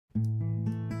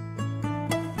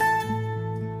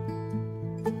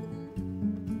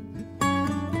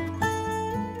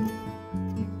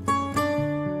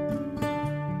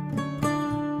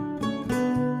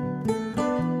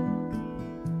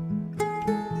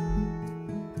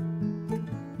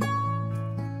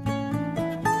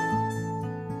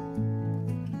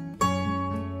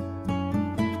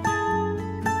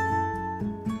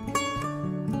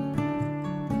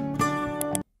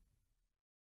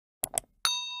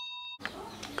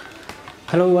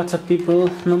Hello what's up people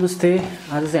नमस्ते।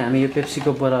 आज चाहिँ हामी यो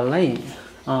पेप्सीको बोतललाई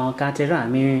काटेर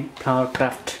हामी फ्लावर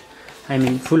क्राफ्ट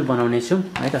फुल बनाउने छौं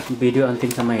है त। भिडियो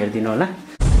अन्तिमसम्म हेरिदिनु होला।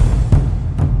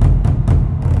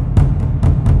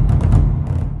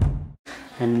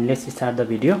 And let's start the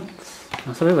video.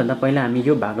 सबैभन्दा पहिला हामी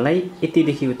यो भागलाई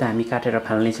यतिदेखि उता हामी काटेर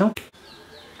फाल्ने छौं।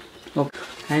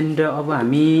 एन्ड अब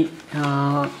हामी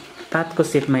पातको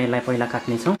शेपमा यसलाई पहिला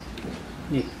काट्ने छौं।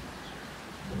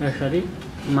 यसरी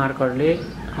मार्करले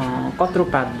कत्रो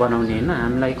पात बनाउने हैन,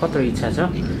 हामीलाई कत्रो इच्छा छ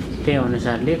त्यही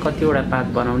अनुसारले कतिवटा पात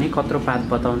बनाउने, कत्रो पात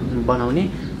बनाउने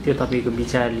त्यो तपाईको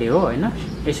विचारले हो हैन।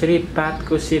 यसरी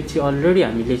पातको शेप चाहिँ अलरेडी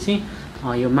हामीले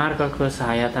चाहिँ यो मार्करको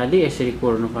सहायताले यसरी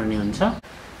कोर्नु पर्ने हुन्छ।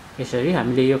 यसरी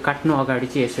हामीले यो काट्नु अगाडि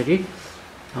चाहिँ यसरी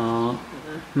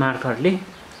मार्करले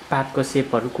पातको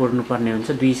शेपहरु कोर्नु पर्ने हुन्छ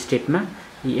दुई स्टेपमा।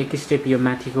 एक स्टेप यो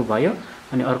माथिको भयो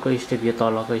अनि अर्को स्टेप यो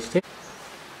तलको स्टेप।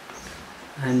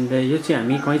 एन्ड यो चाहिँ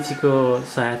हामी कैंचीको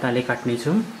सहायताले काट्ने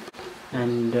छौं।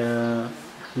 And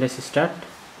let's start.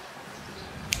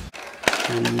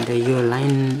 एन्ड यो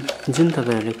लाइन जुन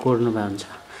तपाईहरुले कोर्नु भएको हुन्छ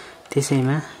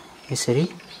त्यसैमा यसरी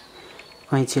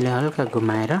कैंचीले हल्का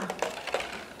घुमाएर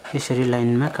यसरी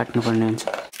लाइनमा काट्नु पर्ने हुन्छ।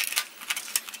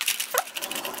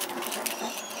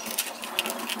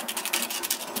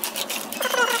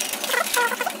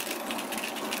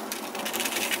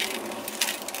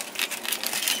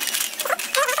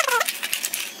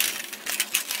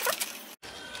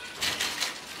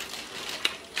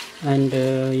 एन्ड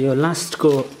यो लास्टको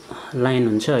लाइन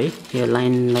हुन्छ है, यो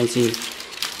लाइनलाई चाहिँ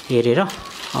हेरेर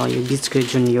यो बीचको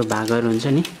जुन यो भागहरु हुन्छ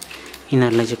नि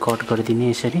यिनीहरुलाई चाहिँ कट गरिदिने।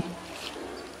 यसरी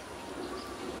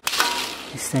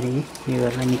यसरी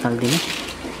योलाई निकाल्दिने।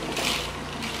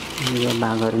 यो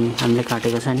भागहरु नि हामीले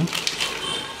काटेको छ नि।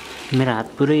 मेरो हात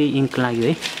पुरै इन्क लाग्यो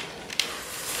है।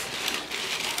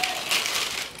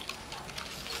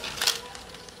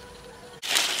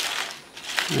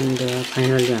 एन्ड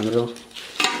फाइनली हाम्रो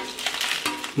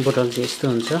बोतल चाहिँ यस्तो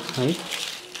हुन्छ है।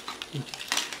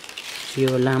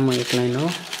 यो लामो एक लाइन हो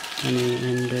अनि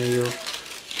एन्ड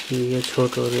यो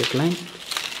छोटो एक लाइन।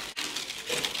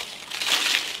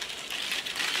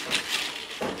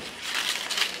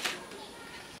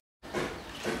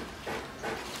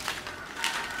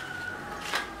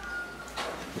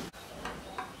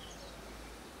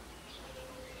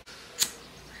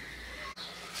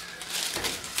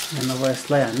 अब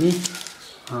यसलाई हामी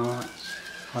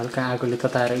हल्का आगोले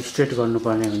तताएर स्ट्रेट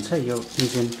गर्नुपर्ने हुन्छ। यो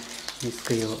जुन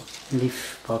यसको यो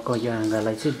लिफ भएको यो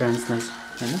हाँगालाई चाहिँ ब्रान्चलाई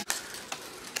हैन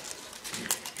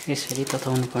यसरी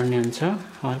तताउनु पर्ने हुन्छ।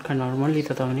 हल्का नर्मली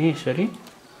तताउने। यसरी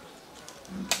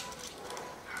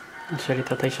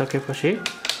तताइसकेपछि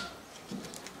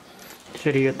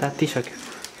यसरी यो तातिसक्यो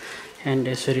एन्ड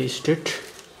यसरी स्ट्रेट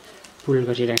पुल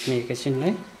गरिराख्ने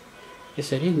एकैछिनलाई।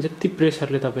 यसरी जति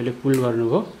प्रेसरले तपाईले पुल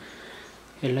गर्नुभयो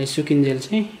यसलाई सुकिन्जेल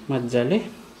चाहिँ मज्जाले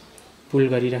पुल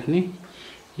गरिराख्ने।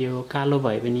 यो कालो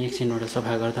भए पनि एकछिनबाट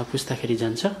सफा गर्दा पुस्ताखेरि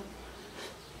जान्छ।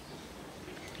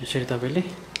 यसरी तपाईले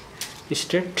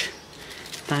स्ट्रेट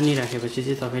तानिराखेपछि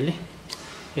चाहिँ तपाईले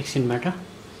एकछिनबाट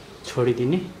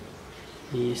छोडिदिने।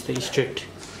 यस्तो स्ट्रेट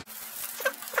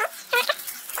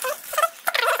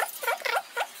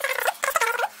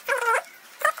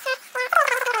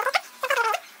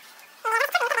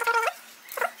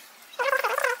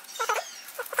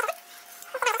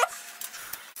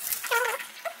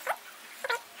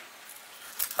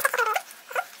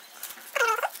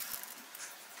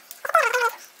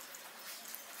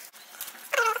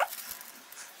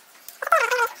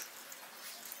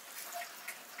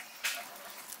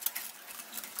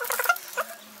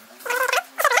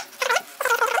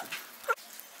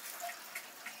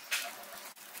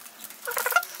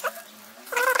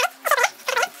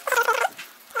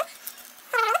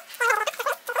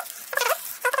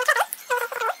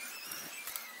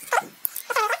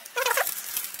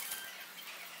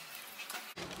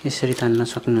यसरी तान्न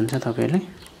सक्नुहुन्छ तपाईले।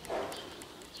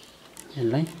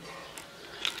 यसलाई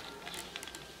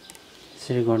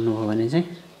यसरी गर्नुभयो भने चाहिँ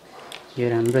यो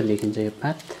राम्रो देखिन्छ यो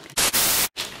पात।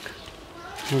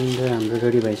 एन्ड हाम्रो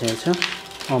रेडी भइसकेको छ।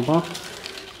 अब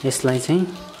यसलाई चाहिँ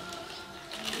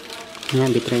यहाँ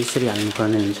भित्र यसरी हाल्नु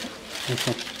पर्ने हुन्छ।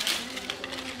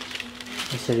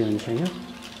 यसरी हुन्छ यो।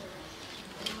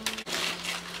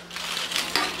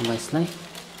 अब यसलाई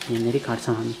यहाँनेरि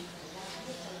काट्छौं हामी।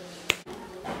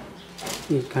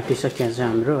 काटिसकेको छ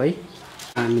हाम्रो है।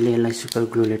 हामीले यसलाई सुपर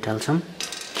ग्लुले टाल्छौं।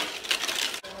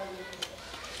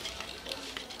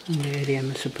 यो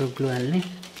एरियामा सुपर ग्लु हाल्ने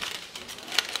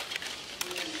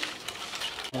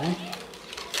है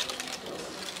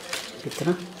भित्र।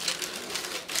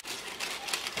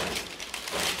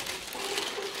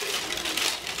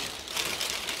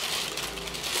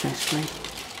 यसलाई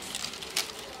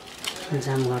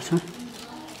जाम गर्छौँ।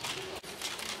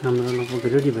 हाम्रो लगभग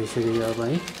रेडी भइसक्यो यो अब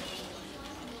है,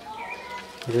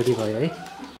 रेडी भयो है,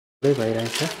 एउटै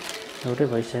भइरहेछ, एउटै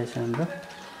भइसकेको छ हाम्रो।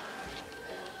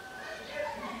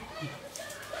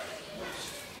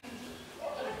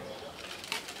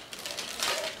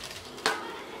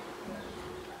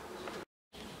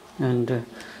 एन्ड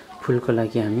फुलको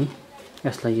लागि हामी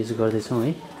यसलाई युज गर्दैछौँ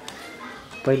है।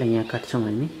 पहिला यहाँ काट्छौँ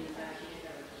हामी,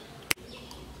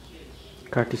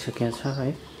 काटिसकेको छ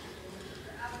है।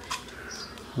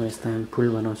 अब यसलाई हामी फुल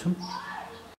बनाउँछौँ।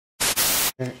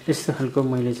 यस्तो खालको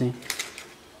मैले चाहिँ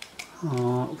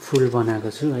फुल बनाएको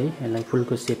छु है। यसलाई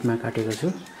फुलको सेपमा काटेको छु।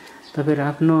 तपाईहरु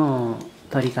आफ्नो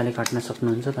तरिकाले काट्न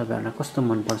सक्नुहुन्छ। तपाईहरुलाई कस्तो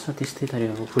मन पर्छ त्यस्तै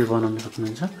तरिकाको फुल बनाउन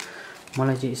सक्नुहुन्छ।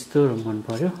 मलाई चाहिँ यस्तो मन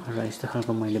पर्यो र यस्तो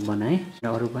खालको मैले बनाएँ र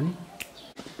अरु पनि।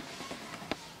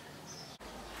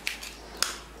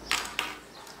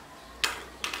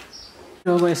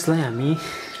 अब यसलाई हामी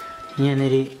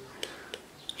यहाँनेरि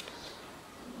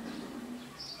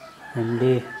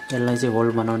हामीले यसलाई चाहिँ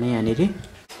होल बनाउने यहाँनेरि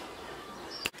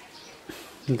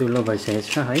दुलो भइसकेको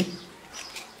छ है।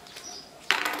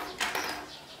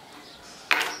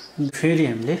 फेरि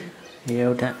हामीले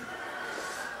यो एउटा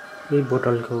यही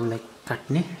बोतलको उसलाई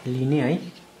काट्ने लिने है।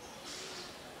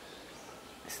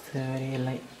 यसरी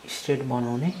यसलाई स्ट्रेट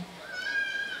बनाउने।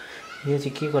 यो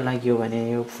चाहिँ के को लागि हो भने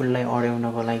यो फुललाई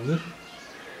अड्याउनको लागि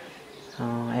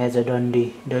एज अ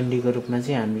डन्डीको रूपमा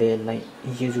चाहिँ हामीले यसलाई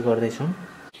युज गर्दैछौँ।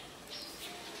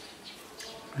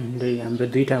 हाम्रो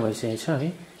दुईटा भइसकेको छ है,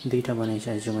 दुईटा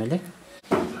बनाइसकेको छु मैले।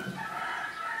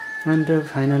 अन्त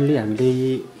फाइनल्ली हामीले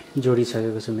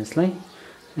जोडिसकेको छौँ यसलाई।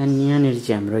 एन्ड यहाँनिर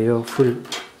चाहिँ हाम्रो यो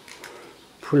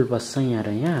फुल बस्छ यहाँ र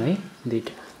यहाँ है,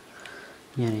 दुईटा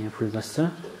यहाँ फुल बस्छ।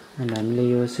 एन्ड हामीले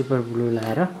यो सुपर ग्लु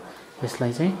लगाएर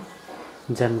यसलाई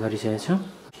चाहिँ जाम गरिसकेका छौँ।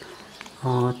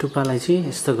 टुप्पालाई चाहिँ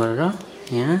यस्तो गरेर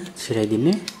यहाँ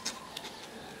छिराइदिने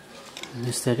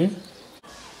यसरी।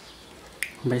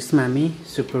 अब यसमा हामी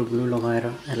सुपर ग्लु लगाएर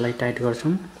यसलाई टाइट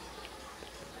गर्छौँ।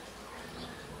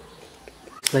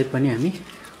 यसलाई पनि हामी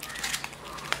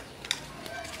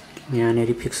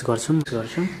यहाँनेरि फिक्स गर्छौँ। यो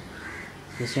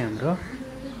चाहिँ हाम्रो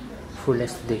फुल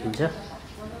यस्तो देखिन्छ।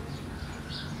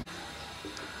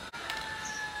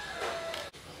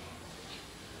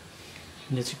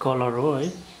 यो चाहिँ कलर हो है।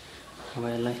 अब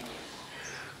यसलाई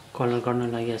कलर गर्न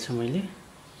लागेको छु मैले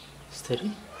यसरी।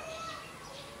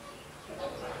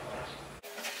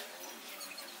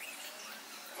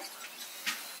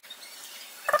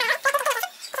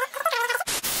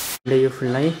 यो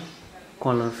फुललाई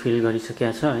कलर फिल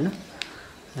गरिसकेको छ हैन।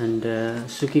 एन्ड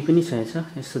सुकी पनि सकेको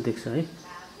छ, यस्तो देख्छ है।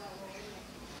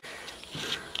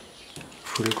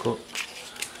 फुलको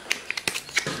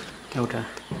एउटा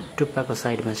टुप्पाको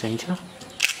साइडमा चाहिन्छ।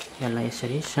 यसलाई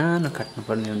यसरी सानो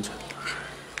काट्नुपर्ने हुन्छ।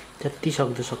 जति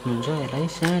सक्दो सक्नुहुन्छ यसलाई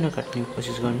सानो काट्ने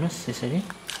कोसिस गर्नुहोस् यसरी।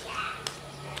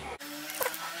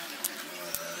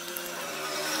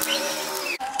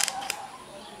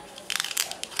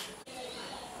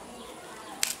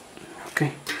 ओके,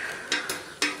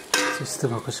 यस्तो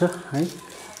भएको छ है।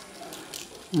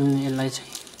 यसलाई चाहिँ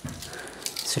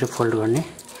यसरी फोल्ड गर्ने।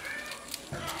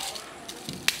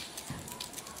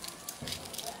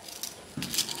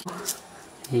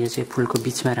 यो चाहिँ फुलको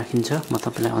बीचमा राखिन्छ। म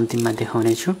तपाईलाई अन्तिममा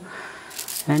देखाउने छु।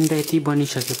 एन्ड यति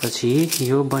बनिसकेपछि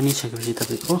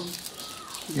तपाईको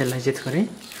यसलाई चाहिँ थोरै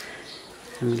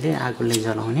हामीले आगोले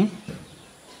जलाउने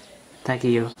ताकि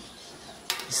यो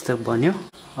यस्तो बन्यो।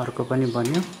 अर्को पनि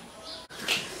बन्यो।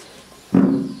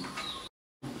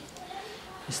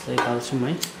 यसलाई हाल्छौँ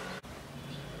है।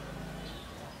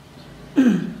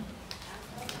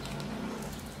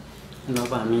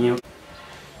 अब हामी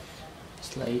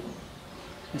यसलाई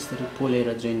यसरी पोलेर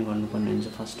जोइन गर्नुपर्ने हुन्छ।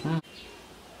 फर्स्टमा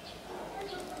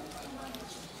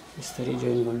यसरी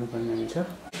जोइन गर्नुपर्ने हुन्छ।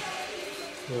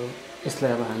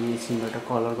 यसलाई अब हामी एकछिनबाट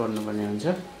कलर गर्नुपर्ने हुन्छ।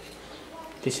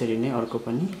 त्यसरी नै अर्को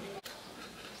पनि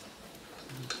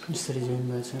यसरी जोइन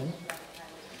भएछ है।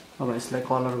 अब यसलाई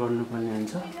कलर गर्नुपर्ने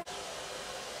हुन्छ।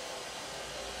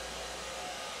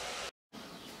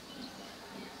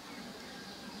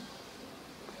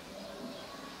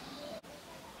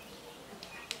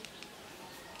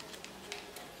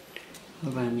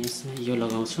 अब हामी यसमा यो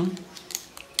लगाउँछौँ।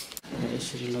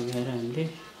 यसरी लगाएर हामीले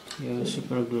यो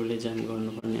सुपर ग्लुले जाम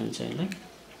गर्नुपर्ने हुन्छ यसलाई।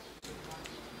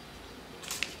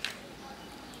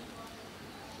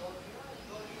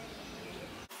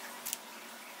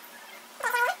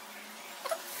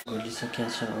 गरिसकेको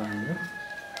छ अब हाम्रो।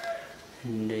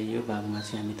 एन्ड यो भागमा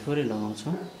चाहिँ हामी थोरै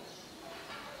लगाउँछौँ।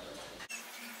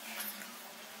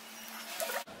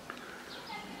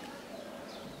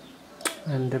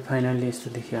 एन्ड फाइनल्ली यस्तो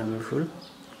देखियो हाम्रो फुल।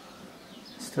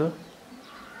 यस्तो।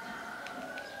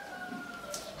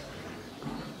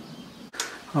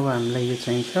 अब हामीलाई यो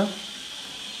चाहिन्छ,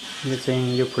 यो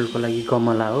चाहिँ यो फुलको लागि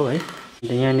गमला हो है।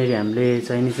 यहाँनिर हामीले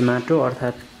चाइनिज माटो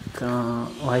अर्थात्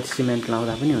व्हाइट सिमेन्ट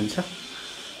लाउँदा पनि हुन्छ।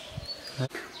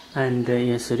 एन्ड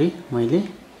यसरी मैले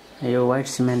यो व्हाइट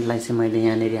सिमेन्टलाई चाहिँ मैले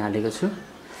यहाँनिर हालेको छु।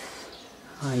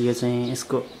 यो चाहिँ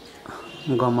यसको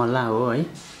गमला हो है।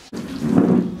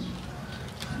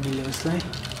 हामीले यसलाई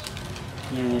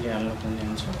यहाँनिर हाल्नुपर्ने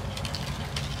हुन्छ।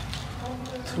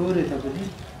 थोरै तपाईँले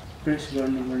प्रेस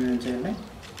गर्नुपर्ने हुन्छ, यसलाई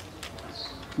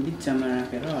बिचमा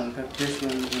राखेर हल्का प्रेस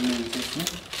गर्नुपर्ने हुन्छ यसमा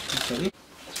यसरी।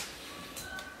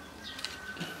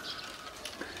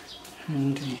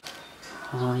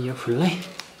 यो फुललाई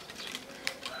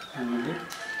हामीले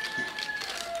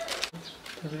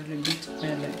तपाईँले बिचमा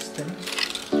यसलाई यस्तरी